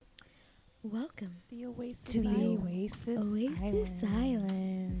Welcome The Oasis to the Islands. Oasis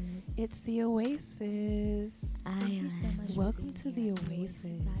Islands. It's the Oasis. Islands. Welcome to the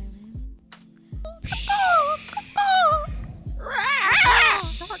Oasis.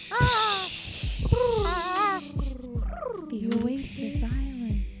 The Oasis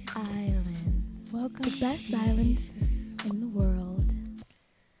Islands. Welcome The best to the islands Oasis. in the world.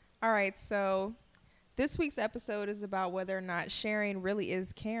 All right, so this week's episode is about whether or not sharing really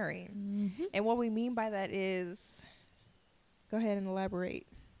is caring. Mm-hmm. And what we mean by that is, go ahead and elaborate.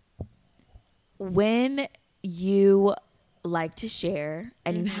 When you like to share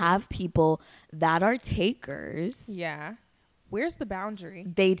and you have people that are takers, Yeah. Where's the boundary?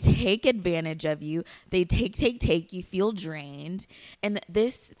 they take advantage of you. They take. You feel drained. And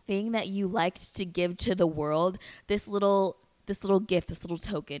this thing that you liked to give to the world, this little gift, this little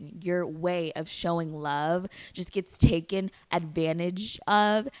token, your way of showing love just gets taken advantage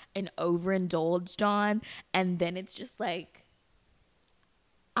of and overindulged on. And then it's just like,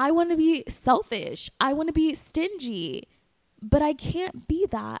 I want to be selfish. I want to be stingy. But I can't be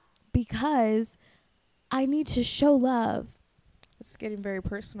that because I need to show love. It's getting very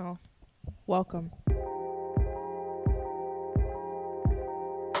personal. Welcome.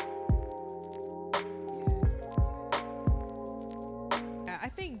 I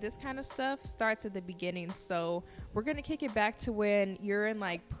think this kind of stuff starts at the beginning. So we're going to kick it back to when you're in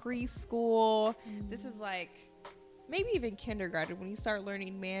like preschool. This is like maybe even kindergarten when you start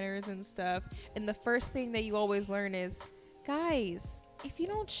learning manners and stuff. And the first thing that you always learn is, guys, if you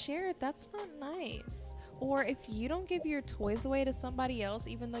don't share it, that's not nice. Or if you don't give your toys away to somebody else,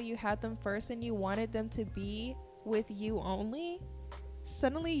 even though you had them first and you wanted them to be with you only,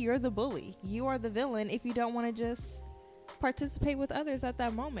 suddenly you're the bully. You are the villain if you don't want to just participate with others at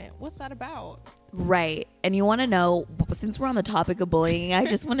that moment. What's that about? Right. And you want to know, since we're on the topic of bullying, I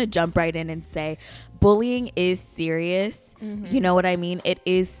just want to jump right in and say bullying is serious. You know what I mean? It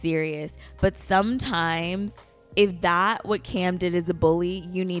is serious. But sometimes if what Cam did is a bully,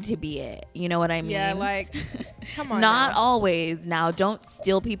 you need to be it. You know what I mean? Yeah, like, come on. Not now. always. Now, don't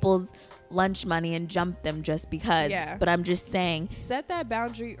steal people's lunch money and jump them just because. Yeah. But I'm just saying, Set that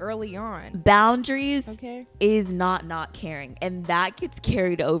boundary early on. boundaries Okay. is not caring, and that gets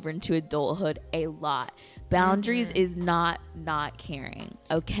carried over into adulthood a lot. Boundaries is not caring,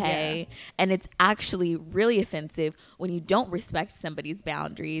 okay? Yeah. And it's actually really offensive when you don't respect somebody's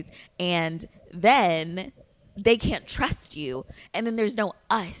boundaries and then they can't trust you, and then there's no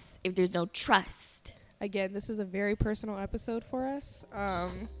us if there's no trust. Again, this is a very personal episode for us.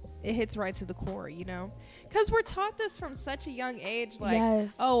 It hits right to the core, you know, because we're taught this from such a young age. Like,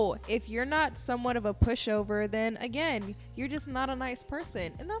 Yes. oh, if you're not somewhat of a pushover, then again, you're just not a nice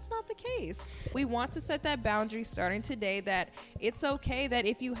person. And that's not the case. We want to set that boundary starting today that it's okay that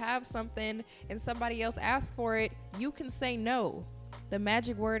if you have something and somebody else asks for it, you can say no. The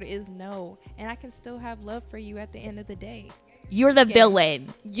magic word is no. And I can still have love for you at the end of the day. You're the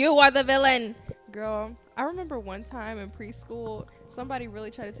villain. You are the villain. Girl, I remember one time in preschool, somebody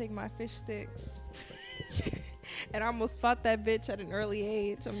really tried to take my fish sticks. And I almost fought that bitch at an early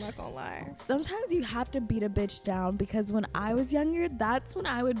age. I'm not gonna lie. Sometimes you have to beat a bitch down because when I was younger, that's when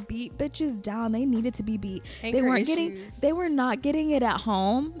I would beat bitches down. They needed to be beat. Anger They were not getting it at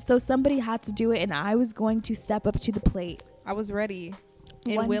home, so somebody had to do it, and I was going to step up to the plate. I was ready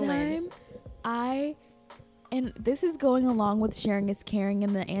and One willing. time, and this is going along with sharing is caring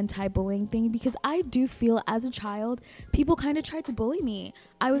and the anti-bullying thing, because I do feel as a child, people kind of tried to bully me.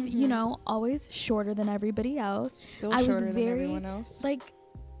 I was, always shorter than everybody else. Still I was shorter than very, everyone else. Like,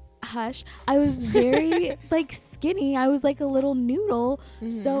 hush. I was very, like, skinny. I was like a little noodle.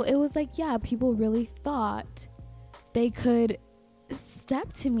 So it was like, yeah, people really thought they could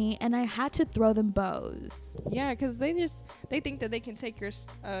step to me, and I had to throw them bows. Yeah, because they think that they can take your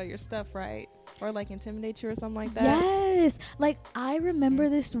stuff, right? Or like intimidate you or something like that. Yes. Like, I remember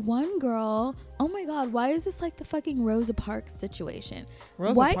this one girl. Oh my God, why is this like the fucking Rosa Parks situation?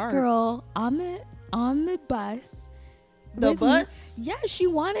 Rosa White Parks. girl on the bus. The with me. bus? Yeah, she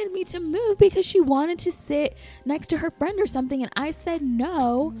wanted me to move because she wanted to sit next to her friend or something, and I said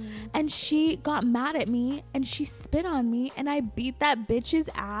no. And she got mad at me and she spit on me, and I beat that bitch's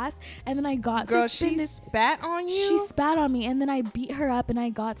ass, and then I got Girl, suspended. she spat on you? She spat on me, and then I beat her up, and I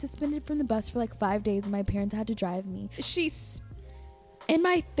got suspended from the bus for like 5 days, and my parents had to drive me. in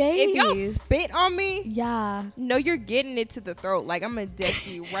my face. If y'all spit on me, yeah. no, you're getting it to the throat. Like, I'm gonna deck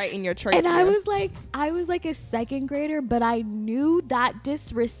you right in your trachea. And I was like a second grader, but I knew that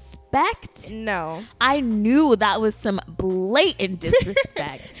disrespect. No. I knew that was some blatant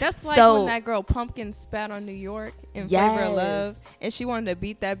disrespect. That's like when that girl Pumpkin spat on New York in Flavor of Love, and she wanted to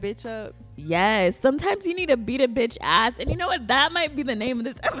beat that bitch up. Yes. Sometimes you need to beat a bitch ass. And you know what? That might be the name of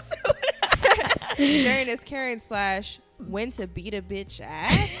this episode. Sharing is caring / when to beat a bitch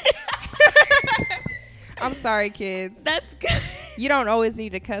ass. I'm sorry, kids. That's good. You don't always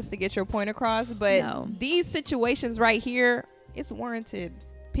need to cuss to get your point across, but No. these situations right here, it's warranted.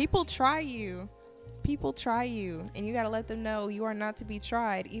 People try you, and you got to let them know you are not to be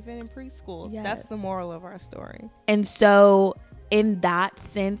tried, even in preschool. Yes. That's the moral of our story. And so in that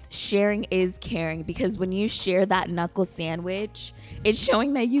sense, sharing is caring, because when you share that knuckle sandwich, it's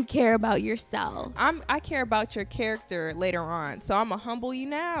showing that you care about yourself. I care about your character later on, so I'm gonna humble you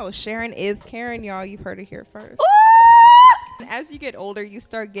now. Sharing is caring, y'all. You've heard it here first. And as you get older, you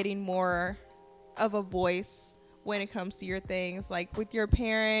start getting more of a voice when it comes to your things, like with your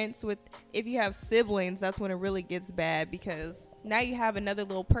parents, if you have siblings. That's when it really gets bad, because now you have another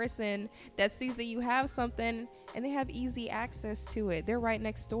little person that sees that you have something and they have easy access to it. They're right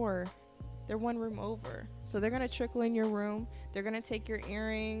next door. They're one room over. So they're going to trickle in your room. They're going to take your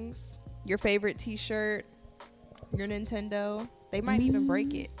earrings, your favorite t-shirt, your Nintendo. They might even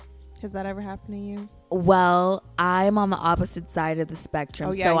break it. Has that ever happened to you? Well, I'm on the opposite side of the spectrum.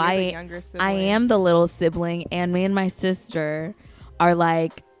 Oh, yeah, so you're the younger sibling. I am the little sibling, and me and my sister are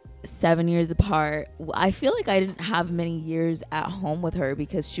like 7 years apart. I feel like I didn't have many years at home with her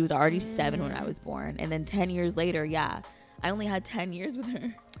because she was already 7 when I was born. And then 10 years later, I only had 10 years with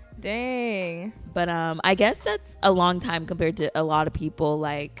her. Dang. But I guess that's a long time compared to a lot of people.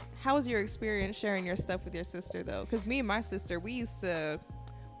 Like, how was your experience sharing your stuff with your sister, though? Because me and my sister, we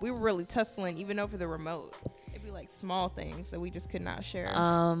were really tussling even over the remote. It'd be like small things that we just could not share.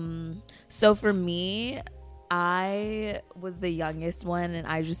 So for me, I was the youngest one, and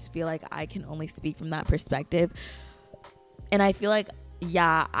I just feel like I can only speak from that perspective. And I feel like,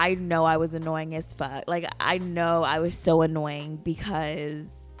 I know I was annoying as fuck. Like, I know I was so annoying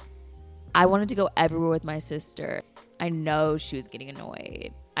because I wanted to go everywhere with my sister. I know she was getting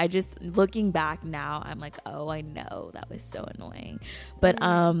annoyed. I just, looking back now, I'm like, oh, I know that was so annoying. But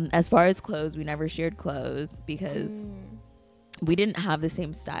as far as clothes, we never shared clothes because we didn't have the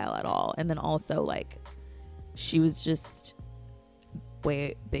same style at all. And then also, like, she was just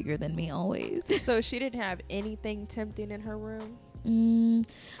way bigger than me always. So she didn't have anything tempting in her room?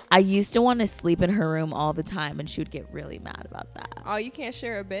 I used to want to sleep in her room all the time, and she would get really mad about that. Oh, you can't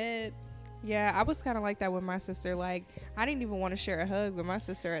share a bed? Yeah, I was kind of like that with my sister. Like, I didn't even want to share a hug with my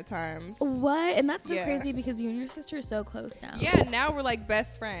sister at times. What? And that's so crazy because you and your sister are so close now. Yeah, now we're like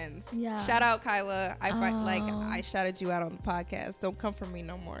best friends. Yeah. Shout out Kyla. I shouted you out on the podcast. Don't come for me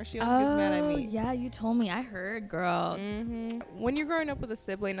no more. She always gets mad at me. Yeah, you told me. I heard, girl. When you're growing up with a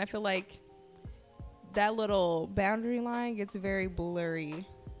sibling, I feel like that little boundary line gets very blurry.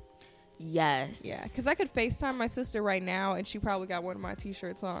 Yes. Yeah, because I could FaceTime my sister right now, and she probably got one of my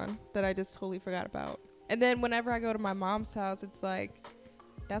t-shirts on that I just totally forgot about. And then whenever I go to my mom's house, it's like,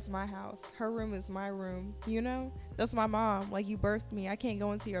 that's my house. Her room is my room, you know? That's my mom. Like, you birthed me. I can't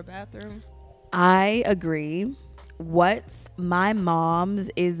go into your bathroom. I agree. What's my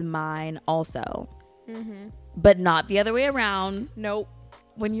mom's is mine also. But not the other way around. Nope.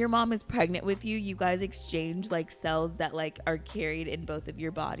 When your mom is pregnant with you, you guys exchange like cells that like are carried in both of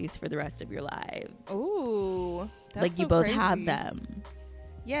your bodies for the rest of your lives. Ooh. That's like you so both crazy. have them.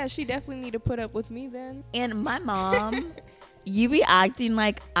 Yeah, she definitely need to put up with me then. And my mom, you be acting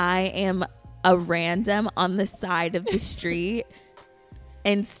like I am a random on the side of the street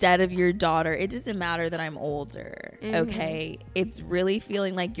instead of your daughter. It doesn't matter that I'm older, okay? It's really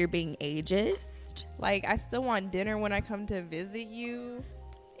feeling like you're being ageist. Like, I still want dinner when I come to visit you.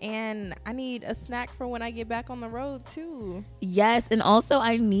 And I need a snack for when I get back on the road, too. Yes, and also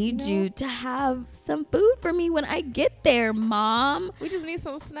I need you to have some food for me when I get there, Mom. We just need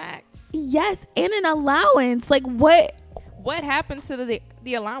some snacks. Yes, and an allowance. Like, what? What happened to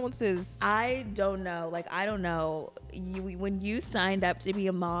the allowances? I don't know. Like, I don't know. When you signed up to be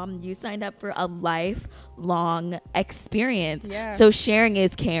a mom, you signed up for a lifelong experience. Yeah. So sharing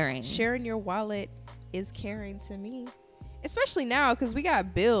is caring. Sharing your wallet is caring to me. Especially now, because we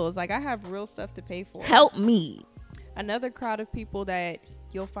got bills. Like, I have real stuff to pay for. Help me. Another crowd of people that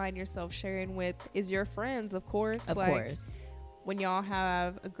you'll find yourself sharing with is your friends, of course. Of course. When y'all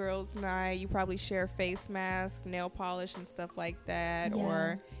have a girls' night, you probably share face mask, nail polish, and stuff like that. Yeah.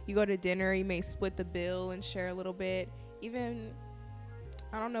 Or you go to dinner, you may split the bill and share a little bit. Even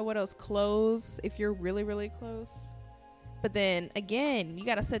I don't know what else, close if you're really, really close. But then again, you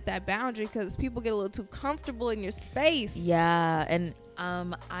got to set that boundary because people get a little too comfortable in your space. Yeah. And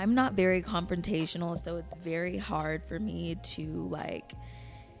I'm not very confrontational, so it's very hard for me to like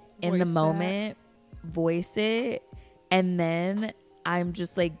in the moment voice it, and then I'm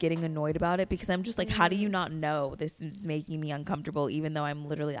just like getting annoyed about it because I'm just like, how do you not know this is making me uncomfortable even though I'm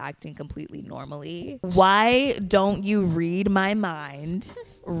literally acting completely normally? Why don't you read my mind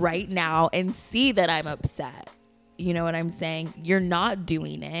right now and see that I'm upset? You know what I'm saying? You're not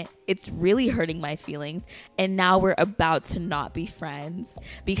doing it. It's really hurting my feelings. And now we're about to not be friends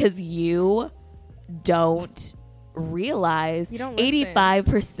because you don't realize You don't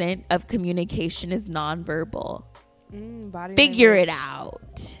 85% of communication is nonverbal. Body Figure language. it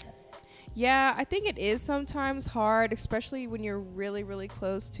out. Yeah, I think it is sometimes hard, especially when you're really, really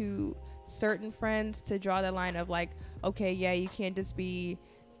close to certain friends, to draw that line of like, okay, yeah, you can't just be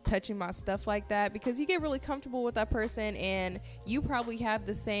touching my stuff like that, because you get really comfortable with that person and you probably have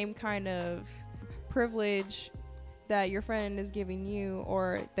the same kind of privilege that your friend is giving you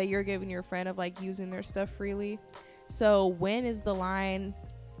or that you're giving your friend of like using their stuff freely. So when is the line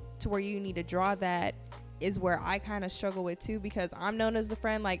to where you need to draw that is where I kind of struggle with too, because I'm known as the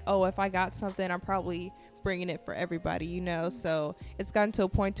friend like, oh, if I got something, I'm probably bringing it for everybody, you know. So it's gotten to a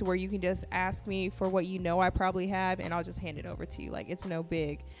point to where you can just ask me for what you know I probably have and I'll just hand it over to you, like it's no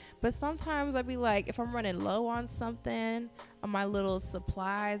big. But sometimes I'd be like, if I'm running low on something or my little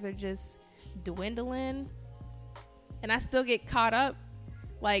supplies are just dwindling and I still get caught up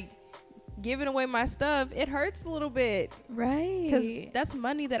like giving away my stuff, it hurts a little bit, Right. because that's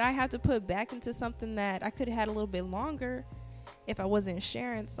money that I have to put back into something that I could have had a little bit longer if I wasn't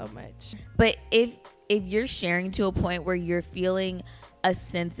sharing so much. But if you're sharing to a point where you're feeling a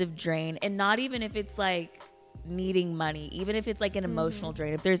sense of drain, and not even if it's like needing money, even if it's like an emotional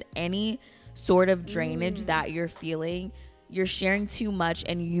drain, if there's any sort of drainage that you're feeling, you're sharing too much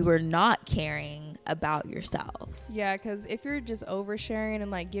and you are not caring about yourself. Yeah, because if you're just oversharing and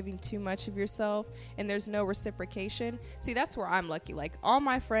like giving too much of yourself and there's no reciprocation, see, that's where I'm lucky. Like all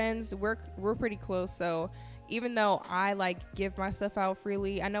my friends, we're pretty close, so even though I like give my stuff out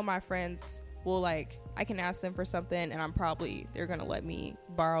freely, I know my friends will like, I can ask them for something and they're gonna let me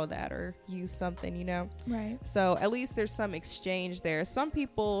borrow that or use something, you know. Right. So at least there's some exchange there. Some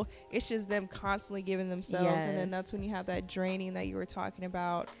people, it's just them constantly giving themselves, and then that's when you have that draining that you were talking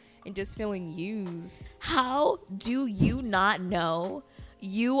about and just feeling used. How do you not know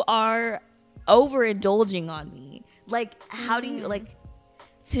you are overindulging on me? Like, how do you, like,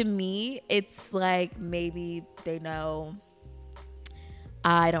 to me, it's like maybe they know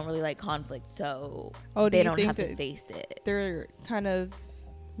I don't really like conflict, so they don't have to face it. They're kind of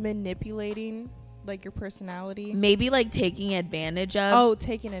manipulating like your personality. Maybe like taking advantage of. Oh,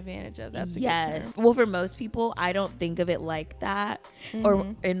 taking advantage of. That's a good term. Well, for most people, I don't think of it like that.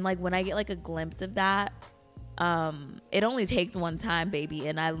 And like when I get like a glimpse of that, it only takes one time, baby,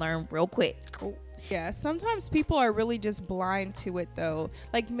 and I learn real quick. Yeah, sometimes people are really just blind to it though.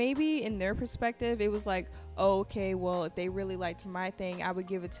 Like maybe in their perspective it was like, oh, okay, well, if they really liked my thing, I would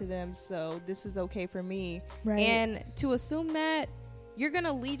give it to them, so this is okay for me. Right. And to assume that, you're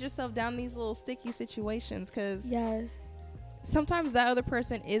gonna lead yourself down these little sticky situations, because Yes. sometimes that other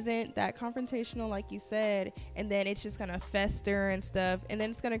person isn't that confrontational like you said, and then it's just gonna fester and stuff, and then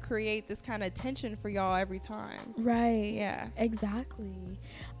it's gonna create this kind of tension for y'all every time. Right. Yeah. Exactly.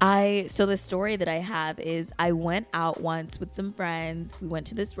 So the story that I have is I went out once with some friends. We went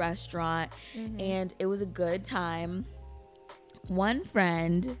to this restaurant and it was a good time. One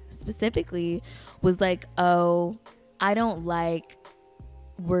friend specifically was like, oh, I don't like,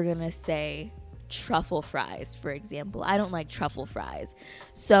 we're gonna say truffle fries, for example. I don't like truffle fries.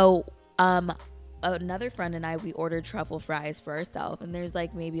 So another friend and I, we ordered truffle fries for ourselves, and there's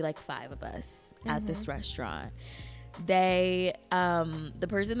like maybe like 5 of us at this restaurant. The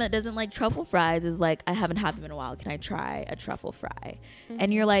person that doesn't like truffle fries is like, I haven't had them in a while, can I try a truffle fry?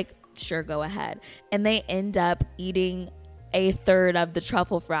 And you're like, sure, go ahead. And they end up eating a third of the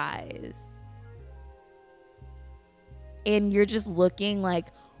truffle fries, and you're just looking like,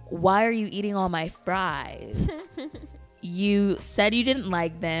 why are you eating all my fries? You said you didn't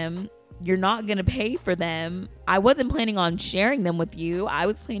like them. You're not going to pay for them. I wasn't planning on sharing them with you. I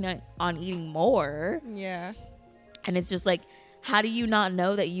was planning on eating more. Yeah. And it's just like, how do you not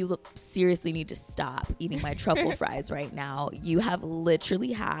know that you seriously need to stop eating my truffle fries right now? You have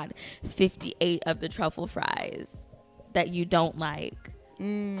literally had 58 of the truffle fries that you don't like.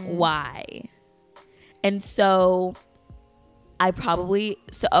 Why? And so I probably,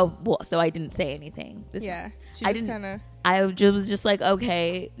 so I didn't say anything. She I just didn't kind of I was just like,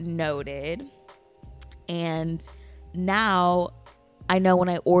 okay, noted. And now I know when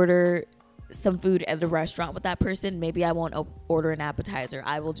I order some food at a restaurant with that person, maybe I won't order an appetizer.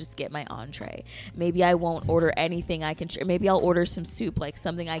 I will just get my entree. Maybe I won't order anything I can share. Maybe I'll order some soup, like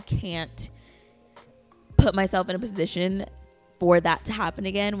something I can't put myself in a position for that to happen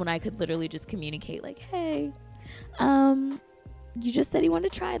again, when I could literally just communicate like, hey, you just said you want to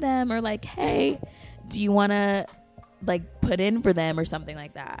try them, or like, hey, do you want to like put in for them or something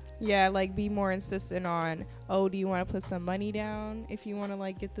like that. Yeah, like be more insistent on, oh, do you want to put some money down if you want to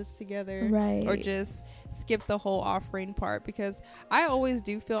like get this together? Right. Or just skip the whole offering part, because I always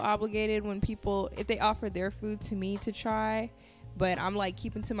do feel obligated when people, if they offer their food to me to try, but I'm like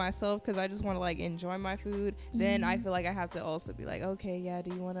keeping to myself because I just want to like enjoy my food, then I feel like I have to also be like, okay, yeah,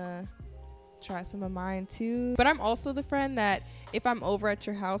 do you want to try some of mine too? But I'm also the friend that if I'm over at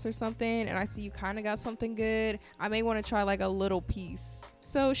your house or something and I see you kind of got something good, I may want to try like a little piece.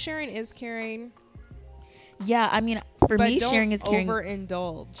 So sharing is caring. Yeah, I mean, for but me, don't sharing is caring.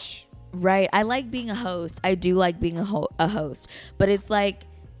 overindulge. Right. I like being a host. I do like being a host. But it's like,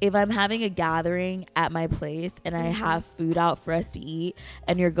 if I'm having a gathering at my place and I have food out for us to eat,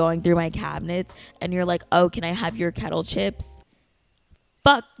 and you're going through my cabinets and you're like, oh, can I have your kettle chips?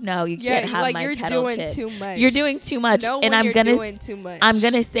 Fuck no, you can't have like my you're kettle doing chips. too much. You're doing too much. No, and when you're doing too much. I'm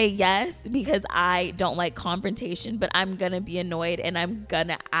gonna say yes because I don't like confrontation, but I'm gonna be annoyed and I'm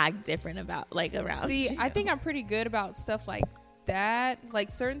gonna act different about like around. See, you. I think I'm pretty good about stuff like that.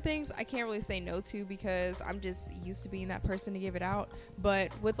 Like certain things I can't really say no to because I'm just used to being that person to give it out. But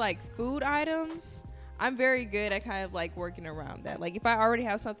with like food items, I'm very good at kind of like working around that. Like if I already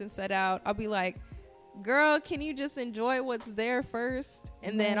have something set out, I'll be like, girl, can you just enjoy what's there first?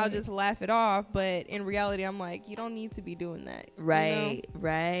 And then I'll just laugh it off. But in reality, I'm like, you don't need to be doing that. Right, you know?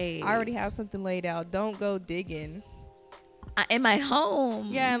 right. I already have something laid out. Don't go digging. In my home.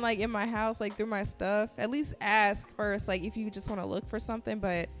 Yeah, and like in my house, like through my stuff. At least ask first, like if you just want to look for something.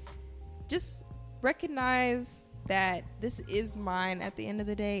 But just recognize that this is mine at the end of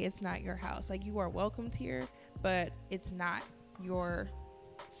the day. It's not your house. Like you are welcomed here, but it's not your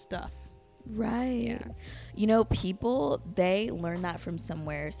stuff. Right. Yeah. You know, people, they learn that from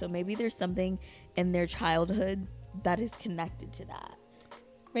somewhere. So maybe there's something in their childhood that is connected to that.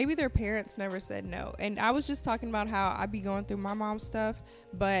 Maybe their parents never said no. And I was just talking about how I be going through my mom's stuff,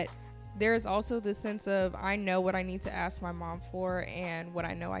 but there's also the sense of I know what I need to ask my mom for and what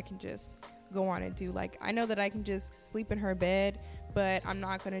I know I can just go on and do. Like I know that I can just sleep in her bed, but I'm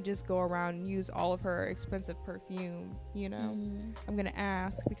not going to just go around and use all of her expensive perfume, you know. I'm going to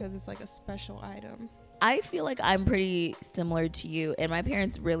ask because it's like a special item. I feel like I'm pretty similar to you, and my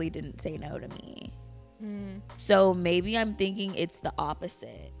parents really didn't say no to me. So maybe I'm thinking it's the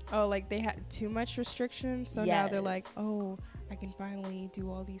opposite. Oh, like they had too much restrictions, so now they're like, Yes. oh, I can finally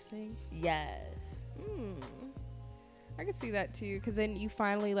do all these things. Yes. I could see that too, because then you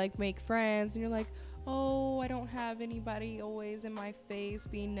finally like make friends and you're like, oh, I don't have anybody always in my face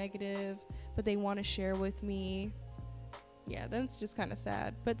being negative, but they want to share with me. Yeah, then it's just kind of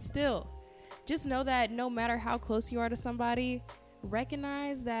sad. But still, just know that no matter how close you are to somebody,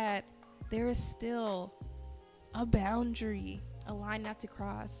 recognize that there is still a boundary, a line not to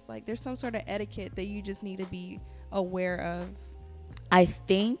cross. Like there's some sort of etiquette that you just need to be aware of. I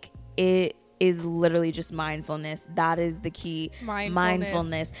think it is literally just mindfulness. That is the key.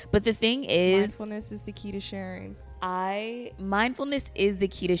 Mindfulness. But the thing is, mindfulness is the key to sharing. Mindfulness is the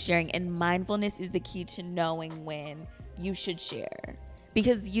key to sharing, and mindfulness is the key to knowing when you should share.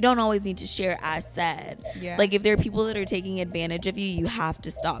 Because you don't always need to share, as said. Yeah. Like if there are people that are taking advantage of you, you have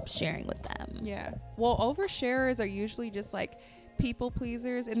to stop sharing with them. Yeah. Well, oversharers are usually just like people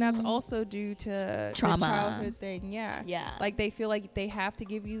pleasers, and that's also due to Trauma. the childhood thing. Yeah. Yeah. Like they feel like they have to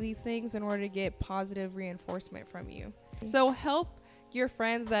give you these things in order to get positive reinforcement from you. So help your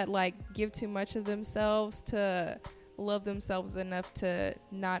friends that like give too much of themselves to love themselves enough to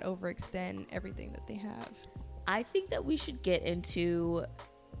not overextend everything that they have. I think that we should get into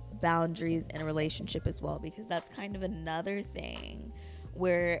boundaries in a relationship as well, because that's kind of another thing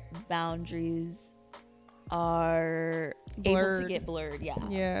where boundaries are able to get blurred.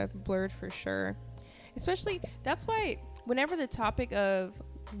 Yeah, blurred for sure. Especially, that's why whenever the topic of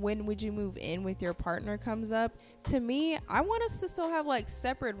when would you move in with your partner comes up, to me, I want us to still have like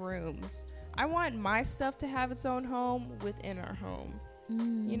separate rooms. I want my stuff to have its own home within our home,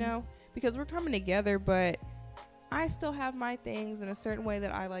 you know, because we're coming together, but I still have my things in a certain way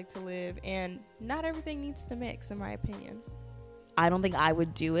that I like to live, and not everything needs to mix, in my opinion. I don't think I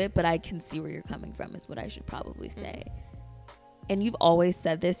would do it, but I can see where you're coming from is what I should probably say. and you've always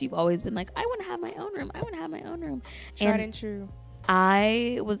said this, you've always been like, I want to have my own room. I want to have my own room. Tried and true.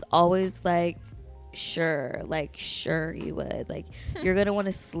 I was always like, sure you would. Like, you're going to want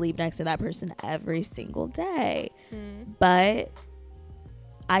to sleep next to that person every single day. But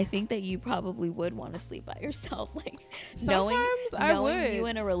I think that you probably would want to sleep by yourself. Like, Sometimes I knowing would. you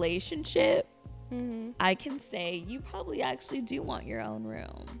in a relationship, I can say you probably actually do want your own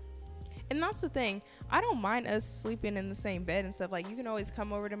room. And that's the thing. I don't mind us sleeping in the same bed and stuff. Like, you can always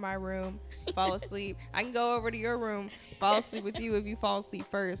come over to my room, fall asleep. I can go over to your room, fall asleep with you if you fall asleep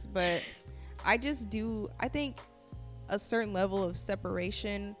first. But I think a certain level of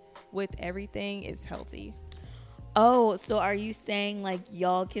separation with everything is healthy. Oh, so are you saying like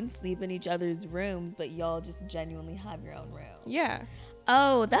y'all can sleep in each other's rooms, but y'all just genuinely have your own room? Yeah.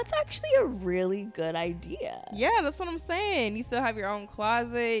 Oh, that's actually a really good idea. Yeah, that's what I'm saying. You still have your own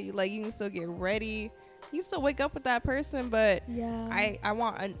closet. Like, you can still get ready. You can still wake up with that person, but Yeah. I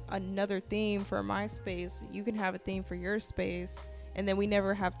want another theme for my space. You can have a theme for your space. And then we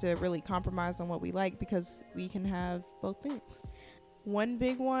never have to really compromise on what we like because we can have both things. One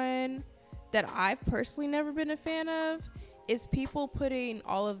big one that I've personally never been a fan of is people putting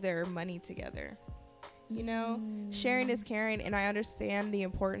all of their money together. You know, sharing is caring, and I understand the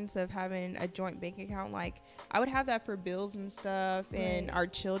importance of having a joint bank account. Like, I would have that for bills and stuff and our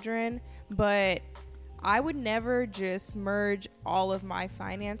children, but I would never just merge all of my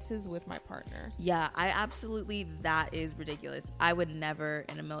finances with my partner. Yeah, that is ridiculous. I would never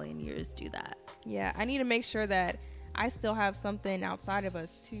in a million years do that. Yeah, I need to make sure that I still have something outside of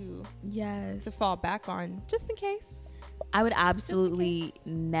us too Yes. to fall back on, just in case. I would absolutely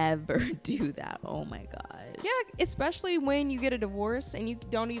never do that. Oh my gosh. Yeah, especially when you get a divorce and you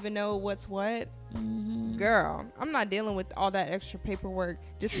don't even know what's what. Girl, I'm not dealing with all that extra paperwork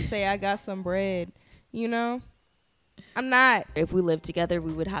just to say I got some bread, you know? I'm not. If we lived together,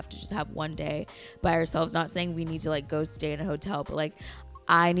 we would have to just have one day by ourselves. Not saying we need to like go stay in a hotel, but like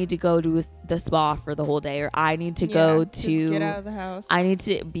I need to go to the spa for the whole day, or I need to go just to get out of the house. I need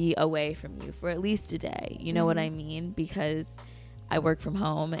to be away from you for at least a day. You know what I mean? Because I work from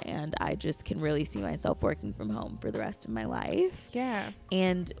home and I just can really see myself working from home for the rest of my life. Yeah.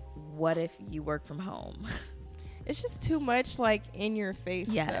 And what if you work from home? It's just too much like in your face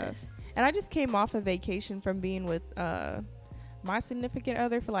Yes. stuff. And I just came off a vacation from being with my significant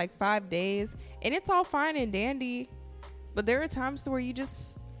other for like 5 days, and it's all fine and dandy. But there are times where you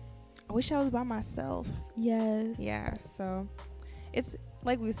just, I wish I was by myself. Yes. Yeah. So it's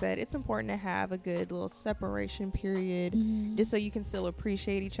like we said, it's important to have a good little separation period just so you can still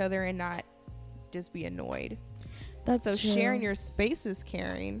appreciate each other and not just be annoyed. That's So true. sharing your space is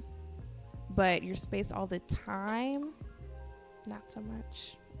caring, but your space all the time, not so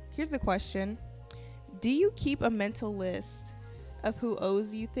much. Here's the question. Do you keep a mental list of who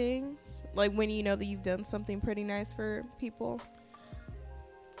owes you things? Like when you know that you've done something pretty nice for people?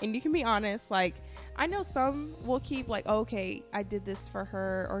 And you can be honest. Like, I know some will keep like, okay, I did this for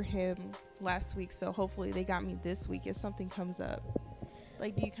her or him last week, so hopefully they got me this week if something comes up.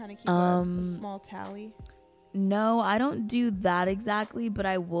 Like, do you kind of keep a small tally? No, I don't do that exactly, but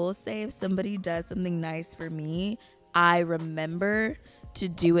I will say if somebody does something nice for me, I remember to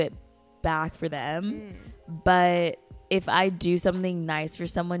do it back for them. But if I do something nice for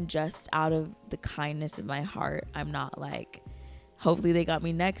someone just out of the kindness of my heart, I'm not like, hopefully they got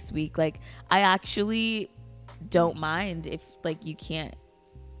me next week. Like, I actually don't mind if like you can't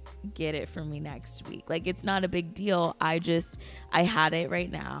get it from me next week. Like, it's not a big deal. I had it right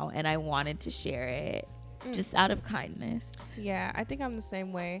now and I wanted to share it just out of kindness. Yeah, I think I'm the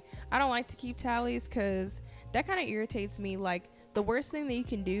same way. I don't like to keep tallies because that kind of irritates me. Like, the worst thing that you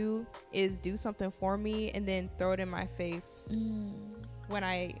can do is do something for me and then throw it in my face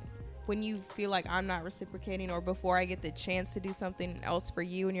when you feel like I'm not reciprocating, or before I get the chance to do something else for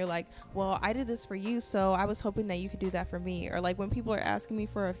you and you're like, well, I did this for you, so I was hoping that you could do that for me. Or like when people are asking me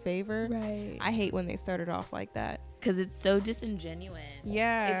for a favor, Right. I hate when they started off like that. Because it's so disingenuous.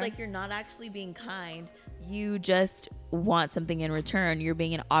 Yeah. It's like you're not actually being kind. You just want something in return. You're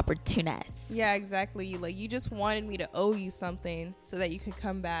being an opportunist. Yeah, exactly. Like, you just wanted me to owe you something so that you could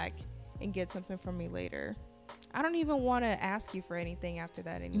come back and get something from me later. I don't even want to ask you for anything after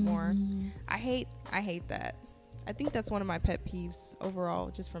that anymore. I hate that. I think that's one of my pet peeves overall,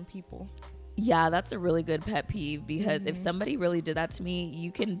 just from people. Yeah, that's a really good pet peeve, because if somebody really did that to me,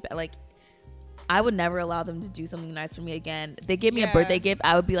 you can like, I would never allow them to do something nice for me again. They give me a birthday gift,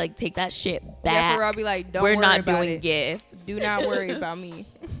 I would be like, take that shit back. Yeah, for I'll be like, don't We're worry not about doing it. gifts. Do not worry about me.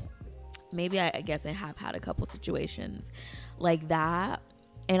 Maybe I guess I have had a couple situations like that,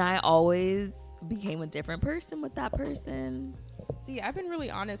 and I always became a different person with that person. See, I've been really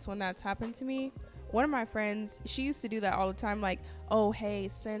honest when that's happened to me. One of my friends, she used to do that all the time, like, oh, hey,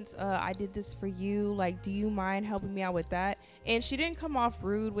 since I did this for you, like, do you mind helping me out with that? And she didn't come off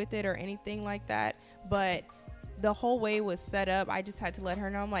rude with it or anything like that, but the whole way it was set up, I just had to let her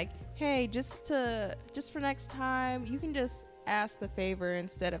know. I'm like, hey, just for next time, you can just ask the favor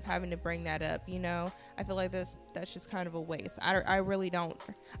instead of having to bring that up, you know? I feel like that's just kind of a waste. I really don't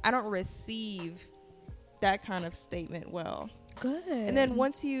receive that kind of statement well. Good. And then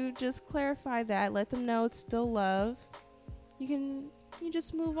once you just clarify that, let them know it's still love, you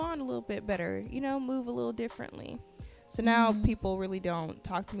just move on a little bit better, you know, move a little differently. So now people really don't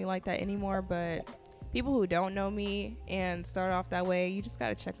talk to me like that anymore, but people who don't know me and start off that way, you just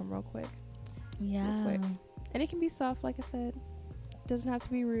got to check them real quick. Yeah. Real quick. And it can be soft, like I said. It doesn't have to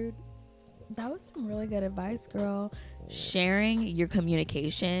be rude. That was some really good advice, girl. Sharing your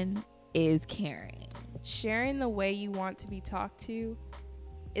communication is caring. Sharing the way you want to be talked to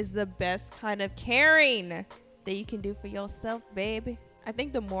is the best kind of caring that you can do for yourself, baby. I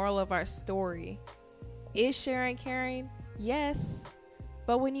think the moral of our story is sharing caring, yes,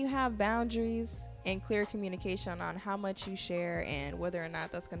 but when you have boundaries and clear communication on how much you share and whether or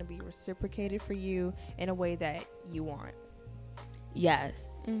not that's going to be reciprocated for you in a way that you want.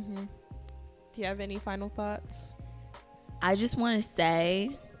 Yes. Mm-hmm. Do you have any final thoughts? I just want to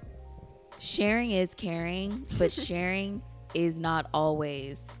say sharing is caring, but sharing is not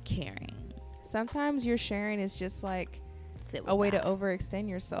always caring. Sometimes your sharing is just like Sit with a way that. to overextend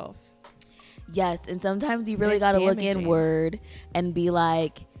yourself. Yes, and sometimes you really It's got to look damaging. inward and be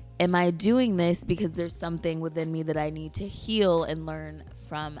like, am I doing this because there's something within me that I need to heal and learn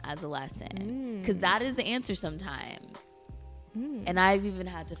from as a lesson? Because that is the answer sometimes. And I've even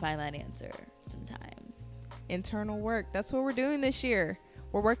had to find that answer sometimes. Internal work. That's what we're doing this year.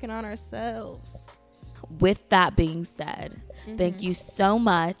 We're working on ourselves. With that being said, thank you so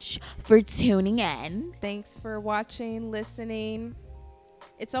much for tuning in. Thanks for watching, listening.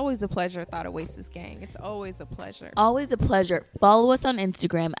 It's always a pleasure, Thought Oasis gang. It's always a pleasure. Always a pleasure. Follow us on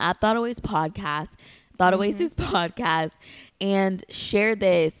Instagram at Thought Oasis Podcast, Thought Oasis Podcast, and share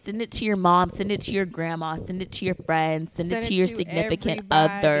this. Send it to your mom, send it to your grandma, send it to your friends, send it to your significant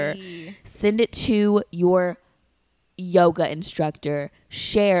other, everybody. send it to your yoga instructor.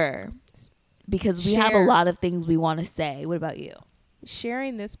 Share, because we have a Share. lot of things we want to say. What about you?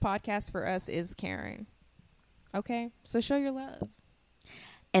 Sharing this podcast for us is caring. Okay? So show your love.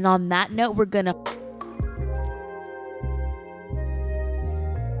 And on that note, we're going to